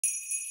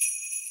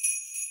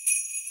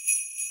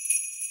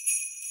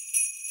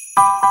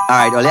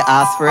Alright, only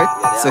ask for it.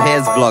 So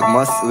here's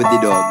Vlogmas with the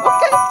dog.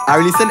 Okay. I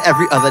release it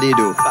every other day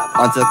though,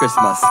 until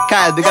Christmas.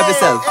 Kyle, big up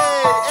yourself.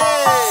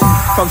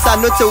 From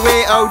Sando to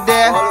way out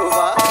there,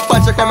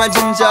 Patrick and my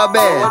ginger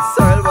bear.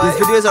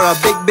 These videos are a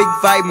big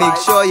vibe. Make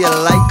sure you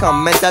like,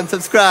 comment and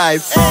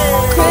subscribe.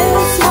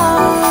 Christmas,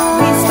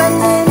 we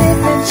spending it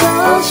with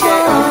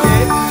Joshua.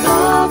 Okay.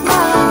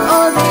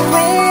 All the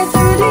way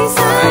through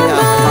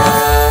December.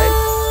 Alright.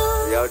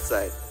 We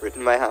outside.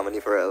 Written by Harmony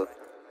FARRELL.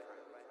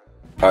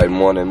 Alright,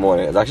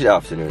 morning. It's actually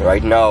afternoon.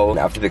 Right now, I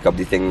have to pick up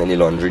the thing in the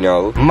laundry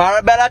now.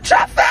 Marabella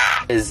traffic!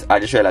 I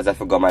just realized I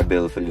forgot my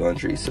bill for the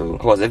laundry. So, of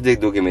course, if they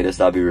do give me this,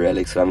 that'll be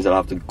relic. So, I'll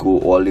have to go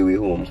all the way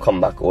home,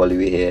 come back all the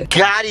way here.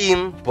 Got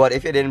him! But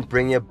if you didn't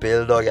bring your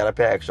bill, dog, you gotta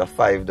pay extra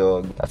 $5,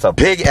 dog. That's a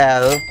big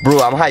L. Bro,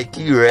 I'm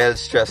high-key real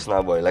stressed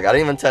now, boy. Like, I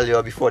didn't even tell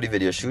you before the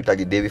video shoot. Like,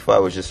 the day before, I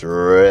was just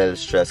real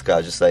stressed.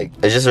 Cause just like,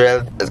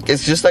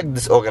 it's just like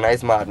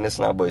disorganized madness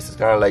now, boys. It's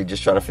kind of like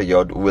just trying to figure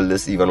out, will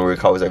this even work?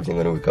 How is everything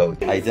gonna work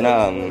out? I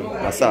didn't,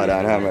 I saw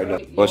that and I'm right now.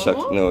 Oh,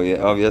 shucks. No,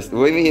 yeah, obviously.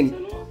 What do you mean?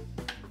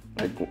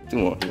 Like, 2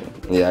 more.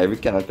 Yeah, I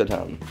cannot cut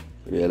ham.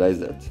 Realize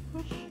that.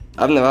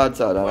 I've never had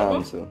salad and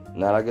ham, so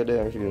not a good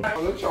day for you.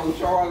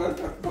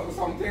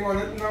 Something on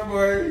it now,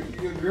 boy.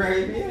 You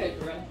gravy.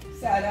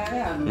 Salad and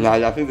ham.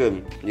 Nah, I feel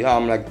good. The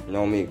ham, like,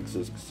 no mix.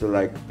 It's still,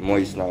 like,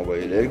 moist now,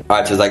 boy.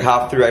 Alright, so it's like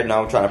 2:30 right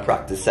now. I'm trying to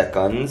practice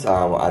seconds,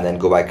 and then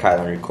go by Kyle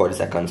and record the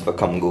seconds for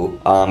Come Go.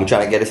 I'm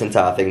trying to get this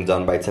entire thing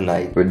done by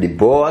tonight. With the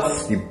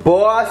boss.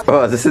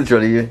 Oh, this is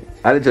really...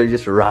 I literally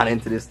just ran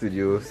into the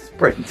studio,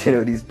 sprinting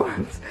with these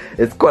pants.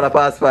 It's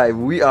 5:15.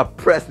 We are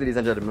pressed, ladies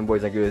and gentlemen,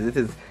 boys and girls. It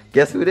is,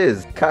 guess who it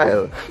is?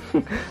 Kyle.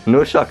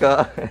 No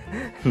shocker.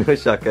 No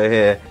shocker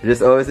here.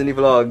 Just always in the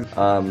vlogs.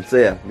 So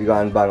yeah, we go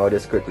and bang out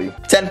this quickly.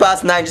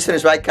 9:10, just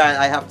finished, right, Kyle?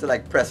 I have to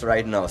like press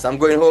right now. So I'm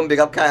going home, big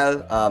up Kyle.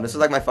 This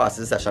was like my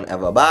fastest session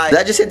ever. Bye. Did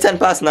I just say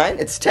 9:10?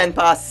 It's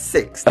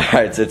 6:10.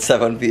 Alright, so it's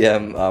 7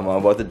 p.m. I'm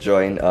about to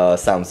join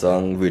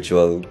Samsung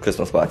virtual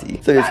Christmas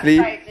party. So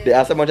basically, they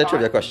asked a bunch of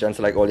trivia questions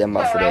to like all the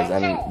ambassadors,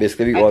 and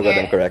basically we all got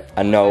them correct.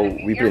 And now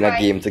we playing a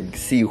game to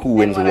see who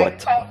wins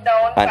what.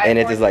 And in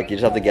it is like you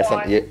just have to guess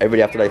on,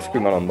 everybody have to like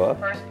scream a number,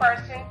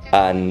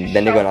 and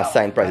then they're gonna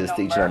assign prizes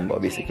to each number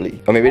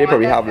basically. Or maybe they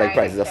probably have like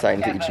prizes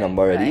assigned to each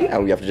number already,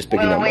 and we have to just pick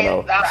a number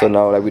now. So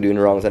now like we're doing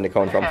rounds and they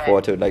count from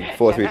 4 to like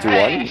 4, 3, 2, 1.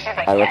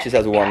 And when she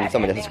says 1,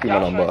 somebody has to scream a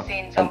number.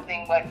 And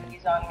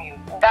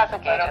that's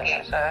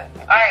okay, sir.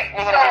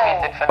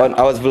 Alright,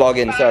 I was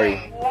vlogging, sorry.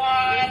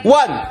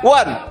 1.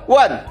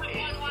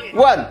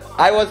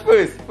 I was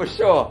first, for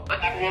sure. I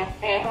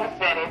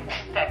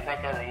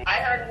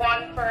heard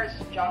 1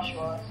 first,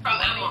 Joshua. From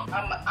Amma.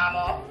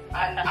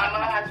 And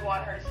Amma has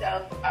won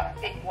herself a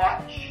big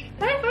watch.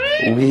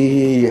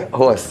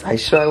 Horse, I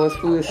sure I was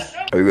first.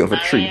 Are we going for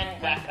 3?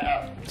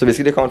 So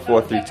basically they count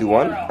 4, 3, 2,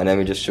 1, and then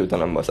we just shoot a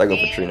number. So I go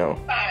for 3 now.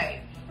 5,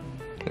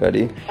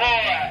 Ready? 4,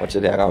 what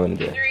should I have in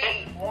there?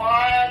 3, 1.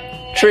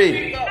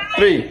 3.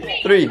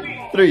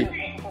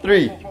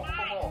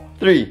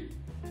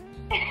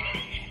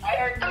 I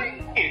heard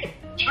 3.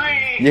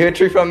 You heard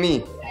 3 from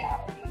me.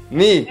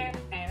 Me.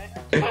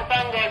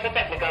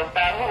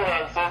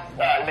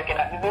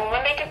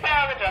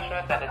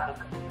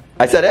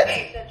 I said it?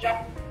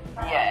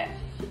 Yes.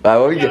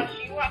 What we get?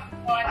 You have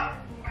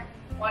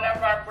one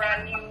of our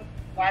brand new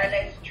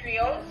wireless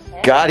trios.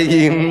 Got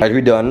him. Are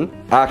we done?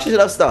 I actually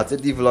should have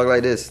started the vlog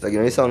like this. Like, you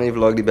know, you sound the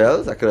vlog the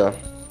bells? I could have.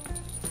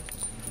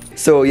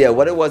 So yeah,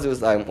 what it was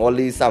all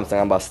these Samsung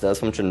ambassadors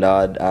from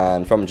Trinidad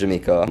and from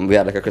Jamaica. We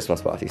had like a Christmas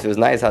party, so it was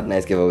nice, had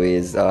nice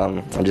giveaways,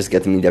 and just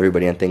get to meet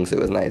everybody and things, so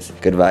it was nice.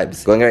 Good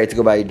vibes. Going ready to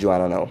go by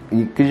Joanna now.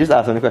 Could you just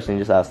ask me the question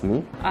you just asked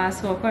me?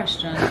 Ask what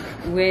question?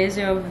 Where's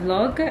your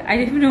vlog? I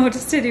didn't even know what to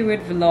study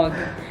with vlog.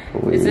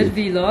 Wait. Is it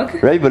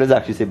vlog? Right, but it's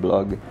actually say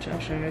blog.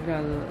 Joshua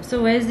Regrello.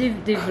 So where's the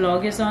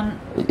vlog is on?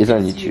 It's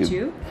on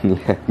YouTube.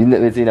 Yeah. You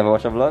never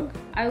watch a vlog?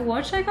 I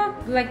watched like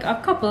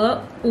a couple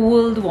of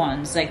old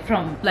ones, like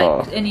from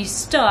like any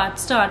start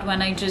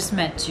when I just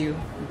met you.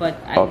 But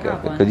I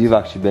haven't. Because you've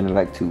actually been in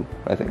like 2,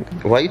 I think.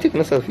 Why are you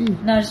taking a selfie?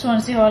 No, I just want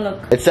to see how I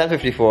look. It's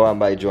 10:54 and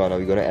by Joanna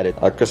we're gonna edit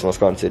a Christmas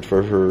concert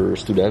for her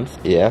students.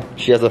 Yeah.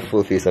 She has a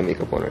full face of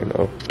makeup on right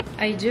now.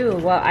 I do.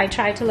 Well, I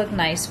try to look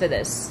nice for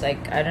this.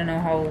 Like, I don't know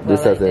how well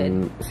this as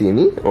in seeing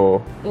me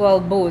or?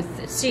 Well,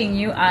 both. Seeing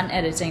you and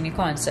editing the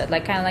concert.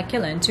 Like, kind of like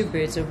killing 2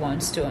 birds with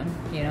 1 stone,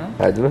 you know?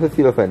 I don't know if I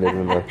feel offended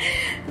anymore.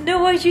 No,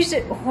 why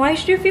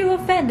should you feel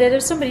offended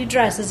if somebody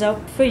dresses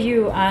up for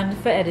you and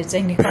for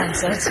editing the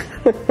concert?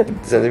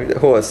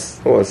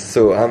 Horse.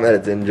 So I'm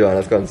editing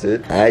Joanna's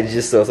concert. I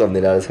just saw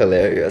something that is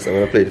hilarious. I'm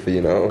gonna play it for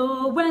you now.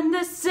 Oh, when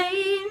the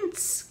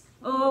saints.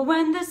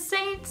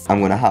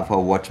 I'm gonna have her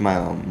watch my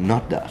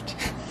not that.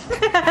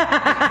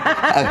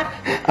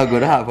 I'm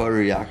gonna have her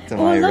react to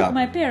my rap.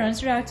 My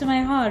parents react to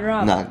my hard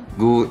rap. Nah,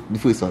 go the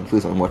first one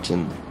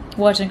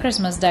watching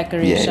Christmas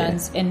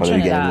decorations in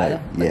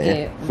Trinidad.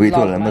 Okay, wait,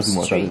 hold on, I must zoom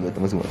out a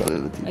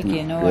little bit.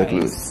 Okay, no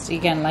worries. You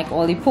can like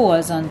all the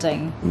pause and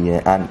thing.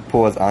 Yeah, and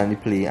pause and the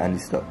play and the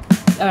stop.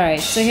 Alright,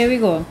 so here we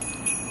go.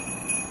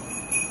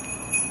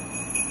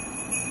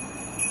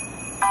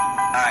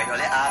 Alright, Alright,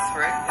 well, they asked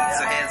for it,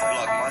 so here's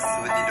Vlogmas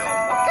with the dog.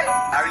 Okay.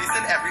 I release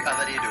it every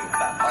other day though,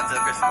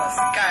 until Christmas.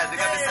 Guys, look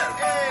at yourself.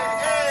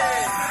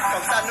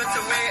 From San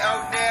Lucia way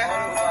out there,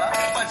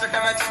 bunch of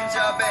them at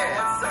Ginger Bear.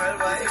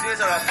 These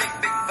videos are a big,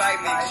 big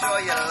vibe. Make sure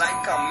you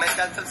like,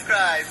 comment, and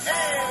subscribe.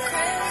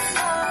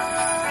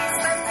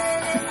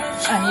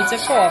 I need to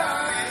cough.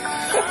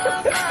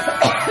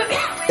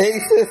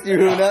 Hey sis,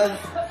 you ruiners.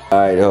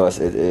 Alright,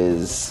 host, it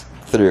is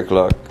 3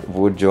 o'clock.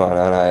 Both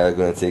Joanna and I are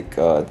gonna take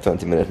a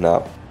 20-minute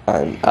nap.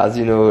 And as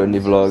you know in the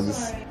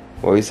vlogs,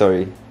 what are you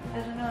sorry? I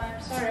don't know,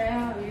 I'm sorry I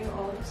have you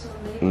all so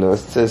late. No,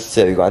 sis,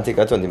 we're gonna take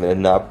a 20-minute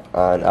nap.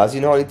 And as you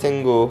know how the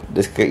thing go,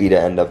 this could either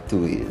end up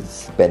two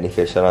ways.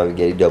 Beneficial and we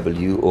get the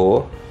W,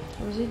 or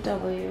Was it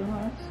W,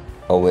 huh?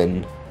 a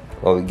win,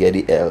 or we get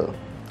the L.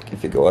 Can you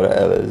figure what a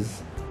L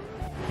is?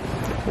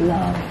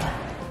 Love.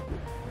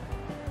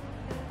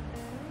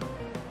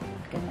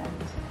 Good night.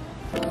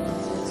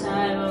 What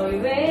time are we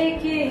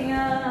waking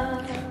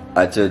up?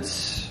 At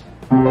church,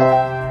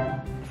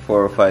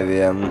 4 or 5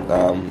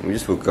 a.m. We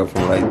just woke up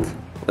from like, I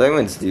think we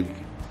went to sleep.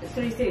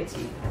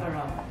 3:30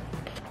 around.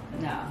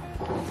 No.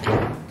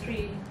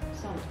 3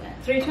 something.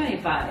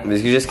 3:25.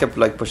 We just kept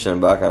like pushing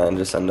it back and I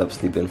just ended up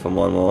sleeping for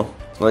one more.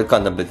 So I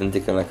contemplating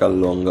taking like a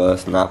longer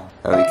nap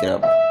and waking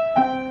up.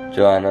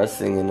 Joanna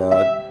singing oh,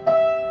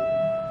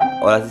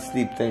 that's a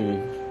sleep thing.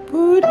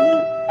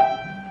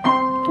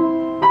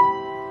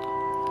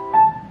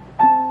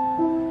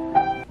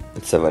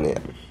 It's 7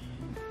 a.m.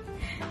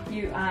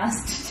 You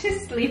asked to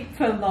sleep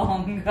for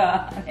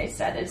longer. And I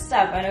said it's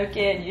 7,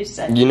 okay, and you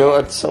said You know,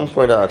 at some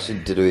point I actually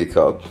did wake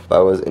up, but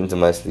I was into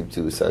my sleep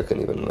too, so I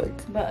couldn't even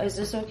like. But is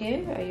this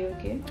okay? Are you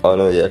okay? Oh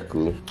no, yeah,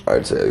 cool.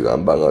 Alright, so we're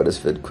gonna bang out this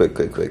vid quick.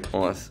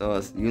 Oh,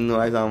 you know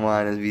I don't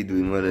want to be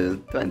doing my little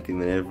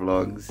 20-minute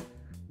vlogs.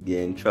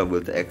 Get in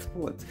trouble to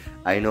export.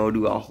 I now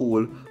do a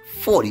whole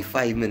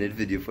 45-minute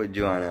video for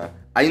Joanna.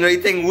 And you know the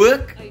thing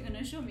work? Are you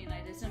gonna show me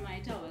like this in my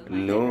towel?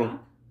 No.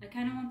 I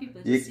kind of want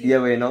people to see. Yeah,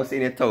 but you're now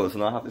seeing your towel, so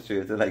now I have to show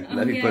you to like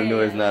let people know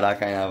it's not that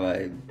kind of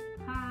vibe.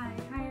 Hi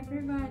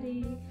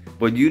everybody.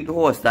 But you know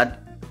what's that?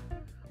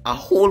 A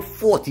whole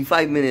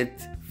 45-minute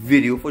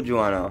video for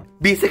Joanna.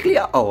 Basically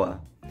an hour.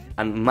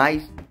 And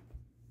my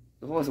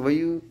were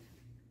you?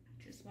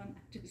 Just one,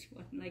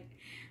 like.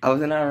 I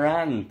was in a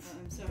rant. Oh,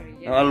 I'm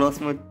sorry. Oh, I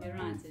lost my. Your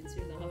rant is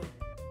too loud.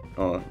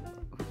 Oh,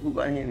 who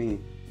gonna hear me?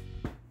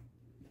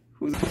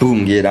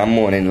 Boom, yeah, that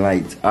morning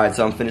light. Alright,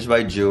 so I'm finished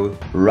by Joe.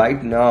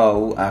 Right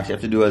now, I actually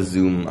have to do a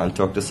Zoom and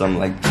talk to some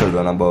like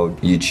children about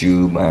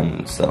YouTube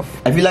and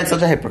stuff. I feel like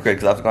such a hypocrite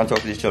because I have to go and talk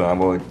to these children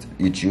about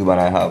YouTube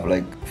and I have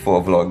like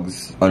 4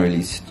 vlogs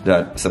unreleased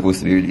that are supposed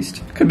to be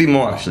released. Could be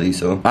more actually,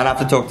 so. And I have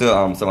to talk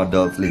to some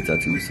adults later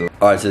too, so.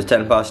 Alright, so it's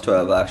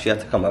 10:12. I actually had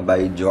to come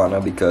by Joanna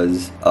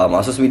because I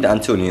was supposed to meet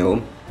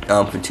Antonio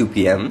for 2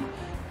 p.m.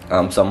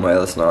 Somewhere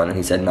else now, and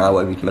he said, nah,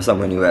 we'll meet me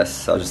somewhere in the US.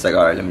 So I was just like,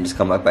 alright, let me just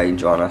come back by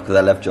Joanna, because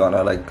I left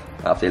Joanna like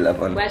after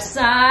 11. West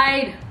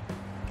Side!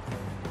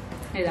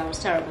 Hey, that was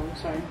terrible,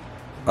 sorry.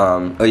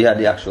 Oh, you had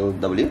the actual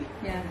W?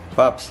 Yeah.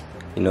 Pops,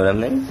 you know them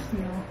names?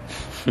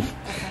 No.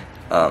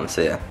 Okay.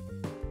 So yeah.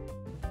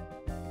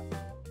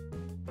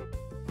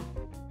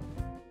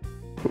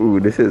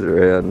 Ooh, this is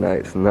real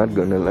nice, not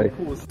gonna lie.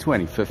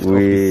 25th of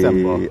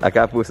December. I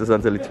can't post this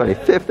until the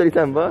 25th of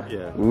December?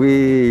 Yeah.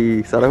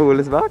 So the whole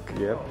is back?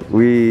 Yep.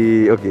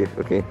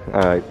 Okay,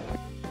 alright.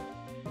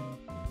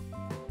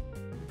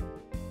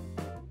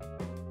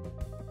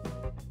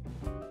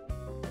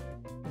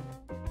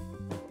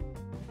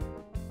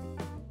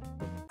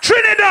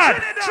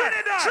 Trinidad!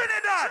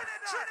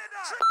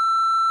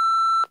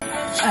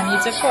 I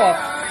need to cough.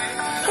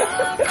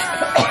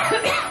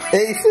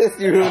 Hey sis,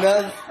 you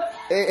ruiners.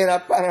 Hey, in a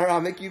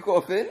panoramic you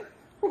coughing?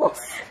 What?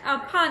 A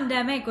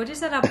pandemic. What you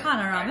said, a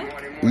panoramic?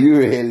 You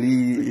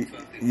really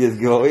just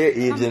go away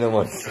your age in a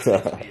month.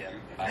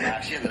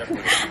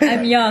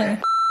 I'm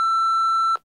young.